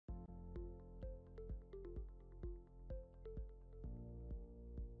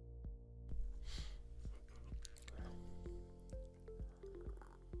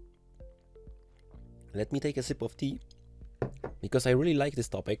let me take a sip of tea, because I really like this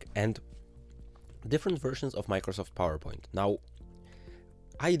topic and different versions of Microsoft PowerPoint. Now,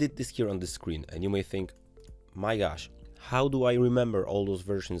 I did this here on the screen, and you may think, my gosh, how do I remember all those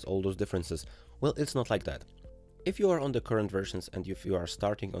versions, all those differences? Well, it's not like that. If you are on the current versions and if you are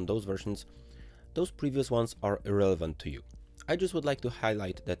starting on those versions, those previous ones are irrelevant to you. I just would like to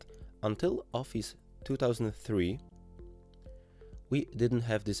highlight that until Office 2003, we didn't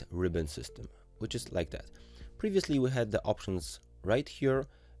have this ribbon system, which is like that. Previously, we had the options right here,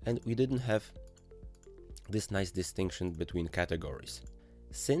 and we didn't have this nice distinction between categories.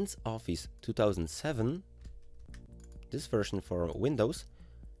 Since Office 2007, this version for Windows,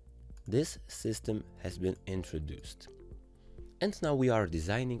 this system has been introduced. And now we are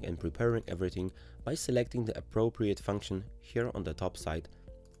designing and preparing everything by selecting the appropriate function here on the top side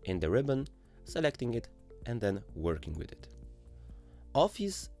in the ribbon, selecting it, and then working with it.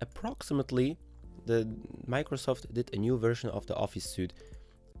 Office, approximately, the Microsoft did a new version of the Office suite.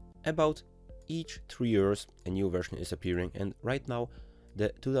 About each 3 years a new version is appearing, and right now the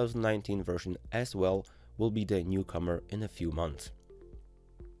 2019 version as well will be the newcomer in a few months.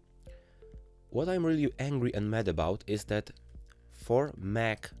 What I'm really angry and mad about is that for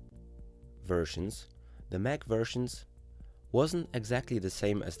Mac versions, the Mac versions wasn't exactly the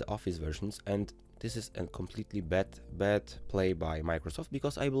same as the Office versions, and this is a completely bad play by Microsoft,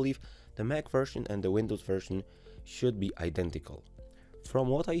 because I believe the Mac version and the Windows version should be identical. From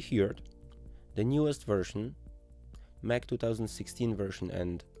what I heard, the newest version, Mac 2016 version,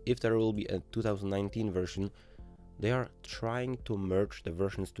 and if there will be a 2019 version, they are trying to merge the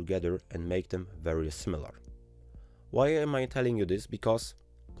versions together and make them very similar. Why am I telling you this? Because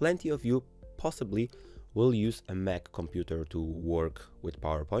plenty of you possibly will use a Mac computer to work with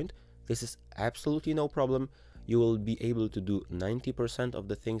PowerPoint. This is absolutely no problem. You will be able to do 90% of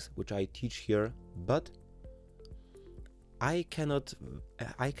the things which I teach here, but I cannot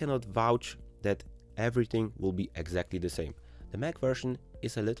vouch that everything will be exactly the same. The Mac version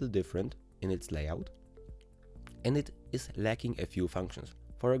is a little different in its layout, and it is lacking a few functions.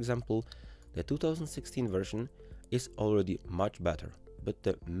 For example, the 2016 version is already much better, but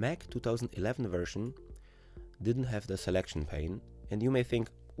the Mac 2011 version didn't have the selection pane, and you may think,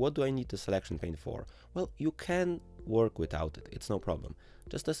 what do I need the selection pane for? Well, you can work without it, it's no problem.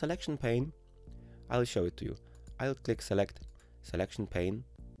 Just the selection pane, I'll show it to you. I'll click select selection pane.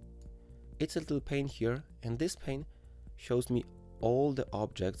 It's a little pane here, and this pane shows me all the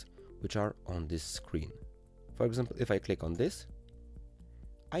objects which are on this screen. For example, if I click on this,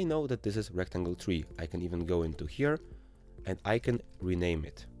 I know that this is rectangle 3. I can even go into here and I can rename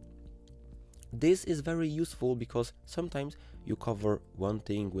it. This is very useful because sometimes you cover one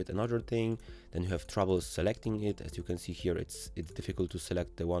thing with another thing, then you have trouble selecting it. As you can see here, it's difficult to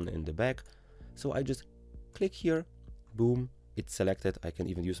select the one in the back. So I just click here, boom, it's selected. I can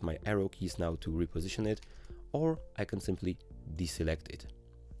even use my arrow keys now to reposition it, or I can simply deselect it.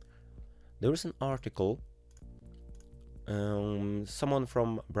 There is an article, someone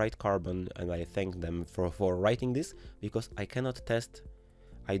from Bright Carbon, and I thank them for writing this, because I cannot test.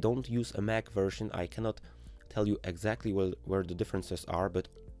 I don't use a Mac version. I cannot tell you exactly where the differences are, but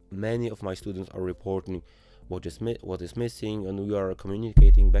many of my students are reporting what is missing, and we are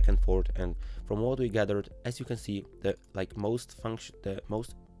communicating back and forth. And from what we gathered, as you can see, the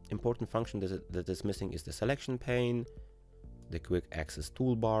most important function that is missing is the selection pane, the quick access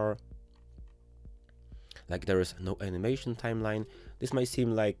toolbar. Like, there is no animation timeline. This might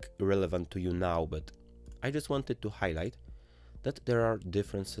seem like irrelevant to you now, but I just wanted to highlight that there are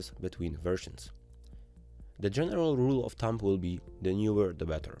differences between versions. The general rule of thumb will be the newer the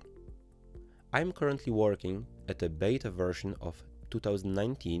better. I'm currently working at a beta version of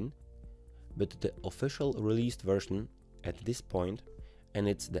 2019, but the official released version at this point, and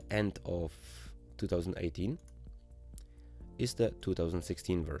it's the end of 2018, is the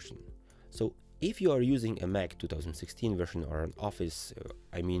 2016 version. So if you are using a Mac 2016 version or an Office,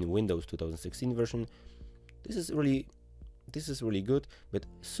 Windows 2016 version, this is really good, but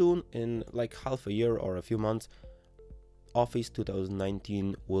soon, in like half a year or a few months, Office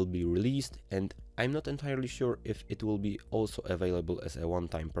 2019 will be released, and I'm not entirely sure if it will be also available as a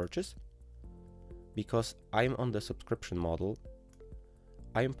one-time purchase, because I'm on the subscription model.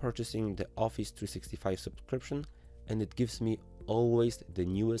 I'm purchasing the Office 365 subscription, and it gives me always the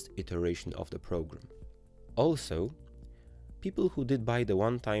newest iteration of the program. Also, people who did buy the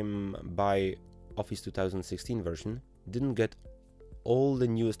one-time buy Office 2016 version didn't get all the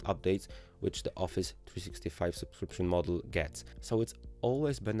newest updates which the Office 365 subscription model gets. So it's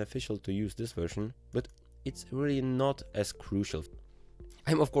always beneficial to use this version, but it's really not as crucial.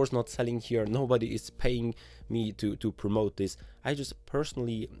 I'm of course not selling here, nobody is paying me to promote this. I just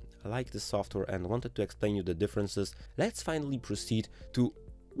personally like the software and wanted to explain you the differences. Let's finally proceed to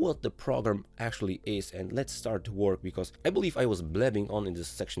what the program actually is, and let's start to work, because I believe I was blabbing on in this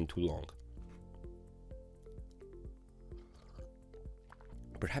section too long.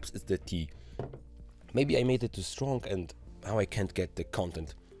 Perhaps it's the tea. Maybe I made it too strong and now I can't get the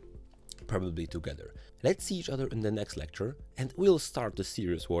content probably together. Let's see each other in the next lecture and we'll start the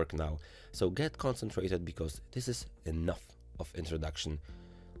serious work now. So get concentrated, because this is enough of introduction.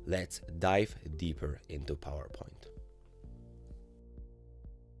 Let's dive deeper into PowerPoint.